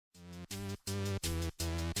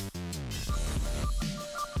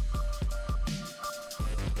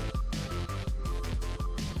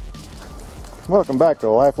Welcome back to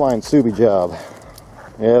the Lifeline Subi job.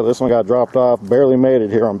 Yeah, this one got dropped off, barely made it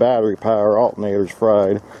here on battery power, alternator's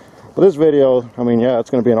fried. But this video, I mean, yeah, it's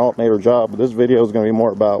going to be an alternator job, but this video is going to be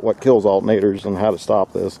more about what kills alternators and how to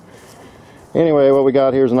stop this. Anyway, what we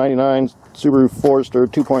got here is a 99 Subaru Forester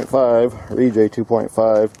 2.5, or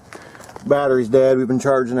EJ25. Battery's dead. We've been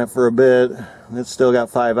charging it for a bit, and it's still got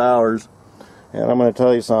 5 hours. And I'm going to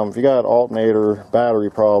tell you something, if you got alternator battery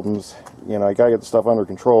problems, you know, you got to get the stuff under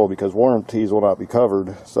control because warranties will not be covered,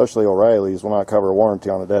 especially O'Reilly's will not cover a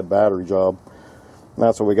warranty on a dead battery job. And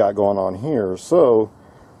that's what we got going on here. So,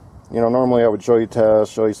 you know, normally I would show you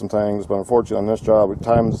tests, show you some things, but unfortunately on this job,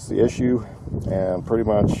 time's the issue, and pretty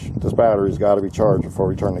much this battery's got to be charged before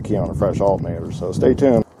we turn the key on a fresh alternator. So stay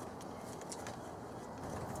tuned.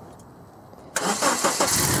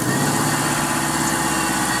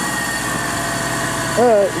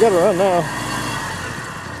 Alright, you gotta run now.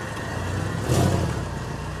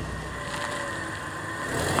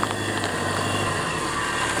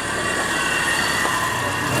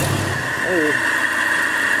 Hey.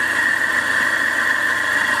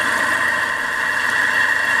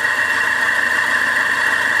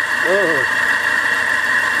 Oh.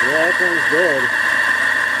 Yeah, that thing's dead.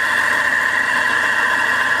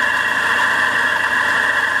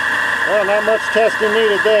 Well, not much testing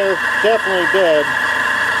needed there. Definitely dead.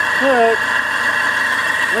 Alright,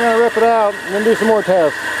 we're going to rip it out and then do some more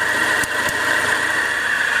tests.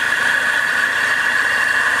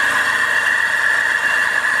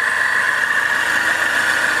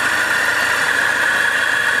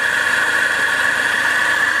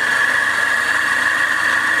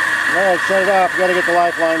 Alright, shut it off. We got to get the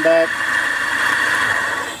lifeline back.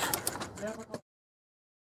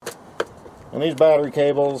 And these battery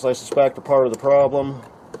cables, I suspect, are part of the problem.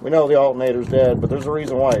 We know the alternator's dead, but there's a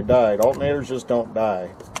reason why it died. Alternators just don't die.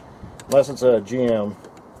 Unless it's a GM.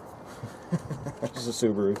 It's a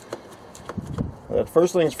Subaru. But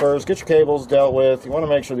first things first, get your cables dealt with. You want to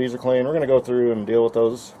make sure these are clean. We're going to go through and deal with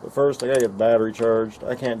those. But first, I got to get the battery charged.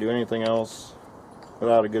 I can't do anything else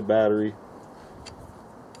without a good battery.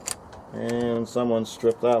 And someone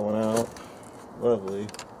stripped that one out. Lovely.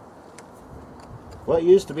 What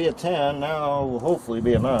used to be a 10, now will hopefully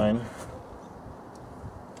be a 9.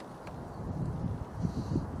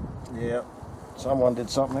 Yep, someone did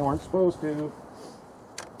something they weren't supposed to.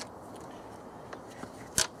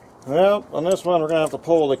 Well, on this one we're going to have to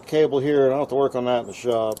pull the cable here, and I'll have to work on that in the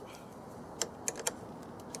shop.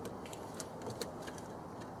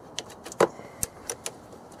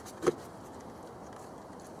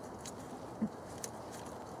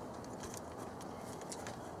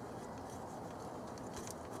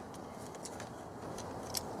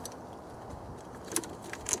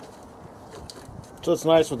 So it's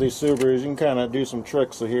nice with these Subarus, you can kind of do some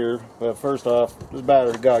tricks here. But first off, this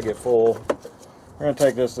battery's got to get full. We're going to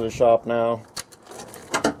take this to the shop now.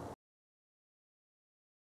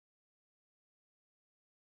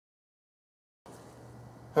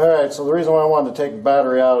 Alright, so the reason why I wanted to take the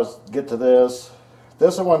battery out is to get to this.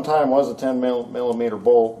 This at one time was a 10 millimeter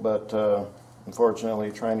bolt, but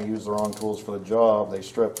unfortunately trying to use the wrong tools for the job, they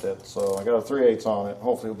stripped it. So I got a 3/8 on it.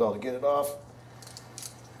 Hopefully we'll be able to get it off.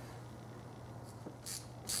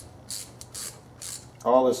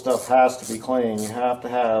 All this stuff has to be clean. You have to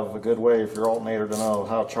have a good way for your alternator to know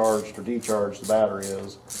how charged or decharged the battery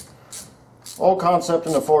is. Old concept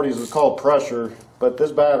in the 40s was called pressure, but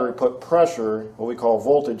this battery put pressure, what we call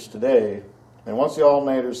voltage today, and once the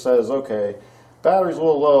alternator says, okay, battery's a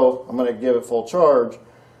little low, I'm going to give it full charge,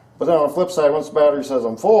 but then on the flip side, once the battery says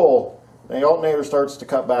I'm full, the alternator starts to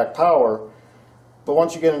cut back power, but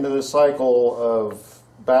once you get into this cycle of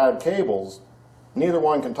bad cables, neither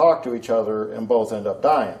one can talk to each other and both end up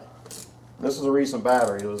dying. This is a recent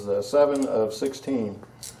battery. It was a 7 of 16.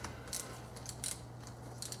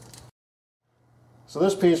 So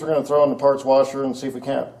this piece we're going to throw in the parts washer and see if we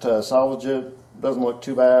can't salvage it. It doesn't look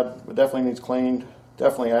too bad. It definitely needs cleaned.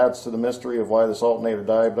 Definitely adds to the mystery of why this alternator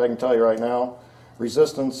died. But I can tell you right now,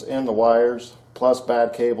 resistance in the wires plus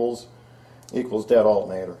bad cables equals dead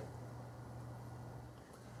alternator.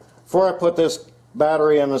 Before I put this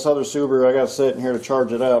battery and this other Subaru, I got to sit in here to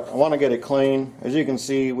charge it up. I want to get it clean. As you can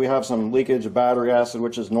see, we have some leakage of battery acid,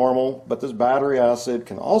 which is normal, but this battery acid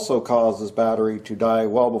can also cause this battery to die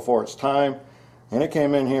well before its time, and it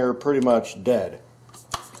came in here pretty much dead.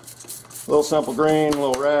 A little simple green, a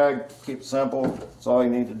little rag, keep it simple. That's all you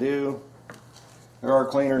need to do. There are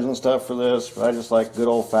cleaners and stuff for this, but I just like good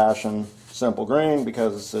old-fashioned simple green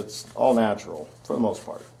because it's all natural for the most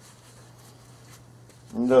part.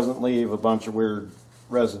 It doesn't leave a bunch of weird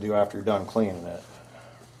residue after you're done cleaning it.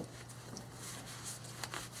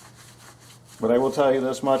 But I will tell you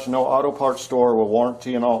this much, no auto parts store will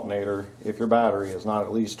warranty an alternator if your battery is not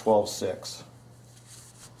at least 12.6.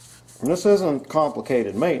 And this isn't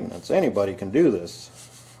complicated maintenance. Anybody can do this.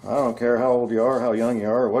 I don't care how old you are, how young you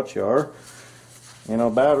are, or what you are. You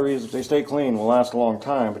know, batteries, if they stay clean, will last a long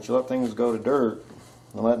time, but you let things go to dirt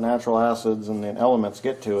and let natural acids and the elements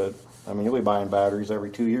get to it. I mean, you'll be buying batteries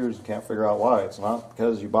every 2 years and can't figure out why. It's not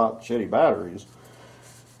because you bought shitty batteries.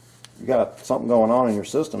 You got something going on in your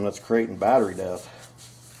system that's creating battery death.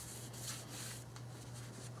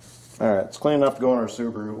 Alright, it's clean enough to go in our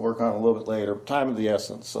Subaru. We'll work on it a little bit later. Time of the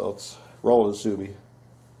essence, so let's roll the Subi.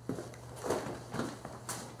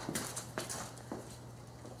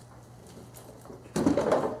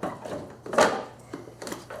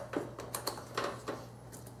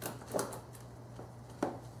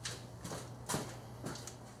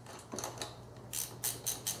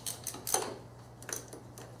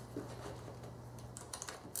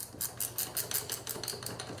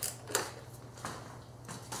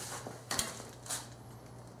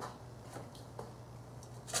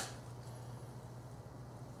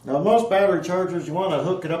 Now most battery chargers, you want to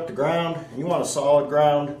hook it up to ground. You want a solid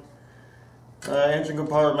ground. Engine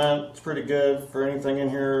compartment, it's pretty good for anything in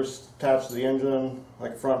here is attached to the engine,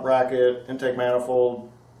 like front bracket, intake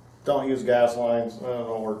manifold. Don't use gas lines,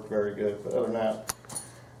 don't work very good, but other than that,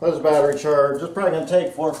 let this battery charge. It's probably going to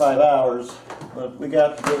take 4 or 5 hours, but we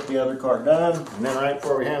got to get the other car done, and then right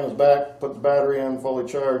before we hand this back, put the battery in,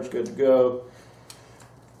 fully charged, good to go.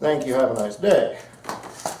 Thank you, have a nice day.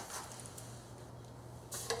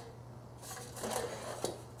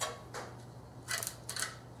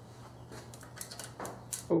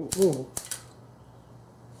 Oh,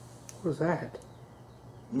 what was that?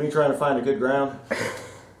 Me trying to find a good ground?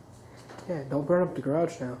 Yeah, don't burn up the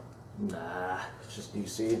garage now. Nah, it's just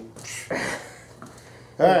DC.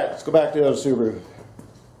 Alright, let's go back to the other Subaru.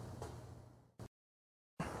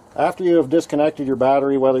 After you have disconnected your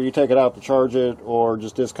battery, whether you take it out to charge it or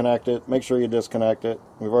just disconnect it, make sure you disconnect it.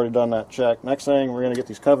 We've already done that check. Next thing, we're going to get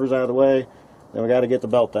these covers out of the way, then we got to get the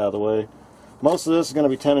belt out of the way. Most of this is going to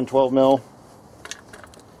be 10 and 12 mil.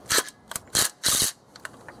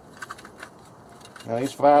 Now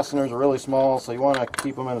these fasteners are really small, so you want to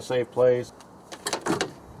keep them in a safe place.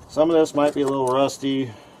 Some of this might be a little rusty.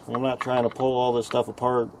 I'm not trying to pull all this stuff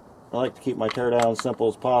apart. I like to keep my teardown as simple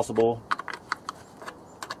as possible.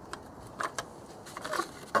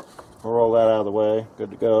 We'll roll that out of the way.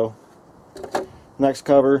 Good to go. Next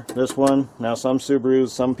cover, this one. Now some Subarus,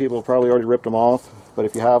 some people have probably already ripped them off, but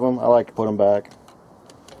if you have them, I like to put them back.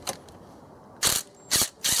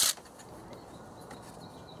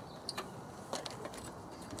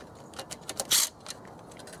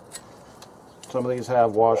 Some of these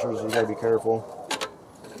have washers, you gotta be careful.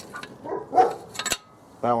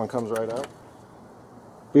 That one comes right up.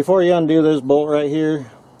 Before you undo this bolt right here,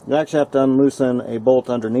 you actually have to unloosen a bolt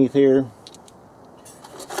underneath here.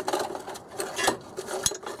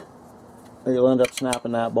 Or you'll end up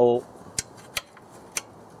snapping that bolt.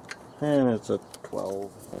 And it's a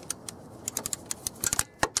 12.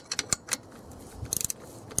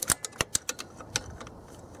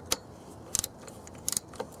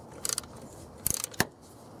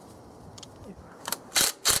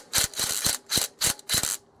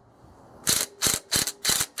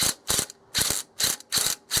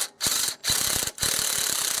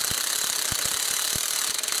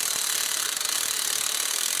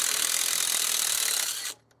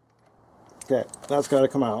 Okay, that's got to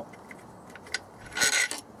come out.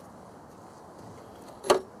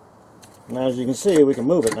 And as you can see, we can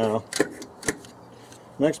move it now.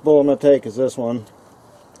 Next bolt I'm going to take is this one.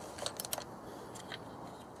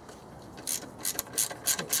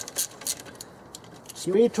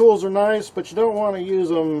 Speed tools are nice, but you don't want to use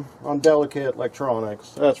them on delicate electronics,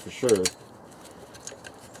 that's for sure.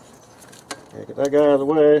 Okay, get that guy out of the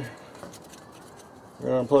way. We're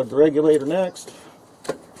going to unplug the regulator next.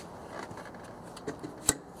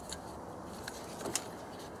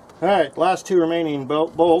 Alright, last two remaining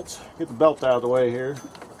bolts. Get the belt out of the way here.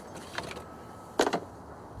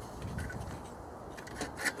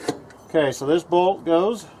 Okay, so this bolt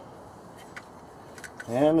goes,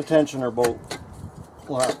 and the tensioner bolt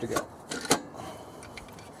will have to go.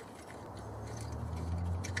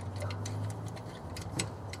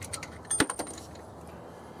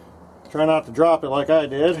 Try not to drop it like I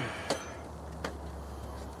did.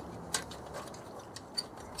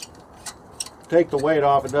 Take the weight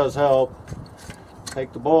off, it does help.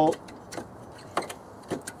 Take the bolt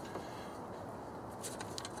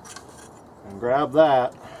and grab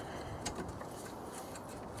that.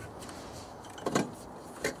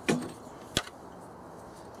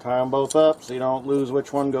 Tie them both up so you don't lose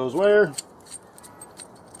which one goes where.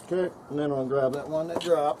 Okay, and then I'll grab that one that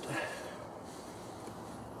dropped.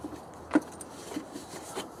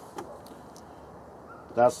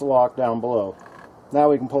 That's the lock down below. Now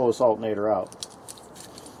we can pull this alternator out.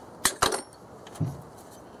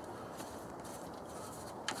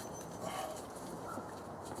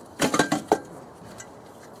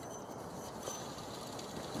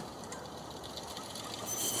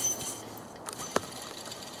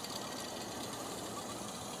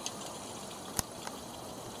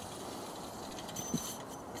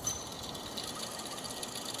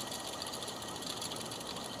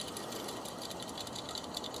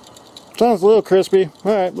 Sounds a little crispy.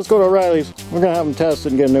 Alright, let's go to O'Reilly's. We're going to have them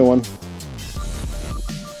tested and get a new one.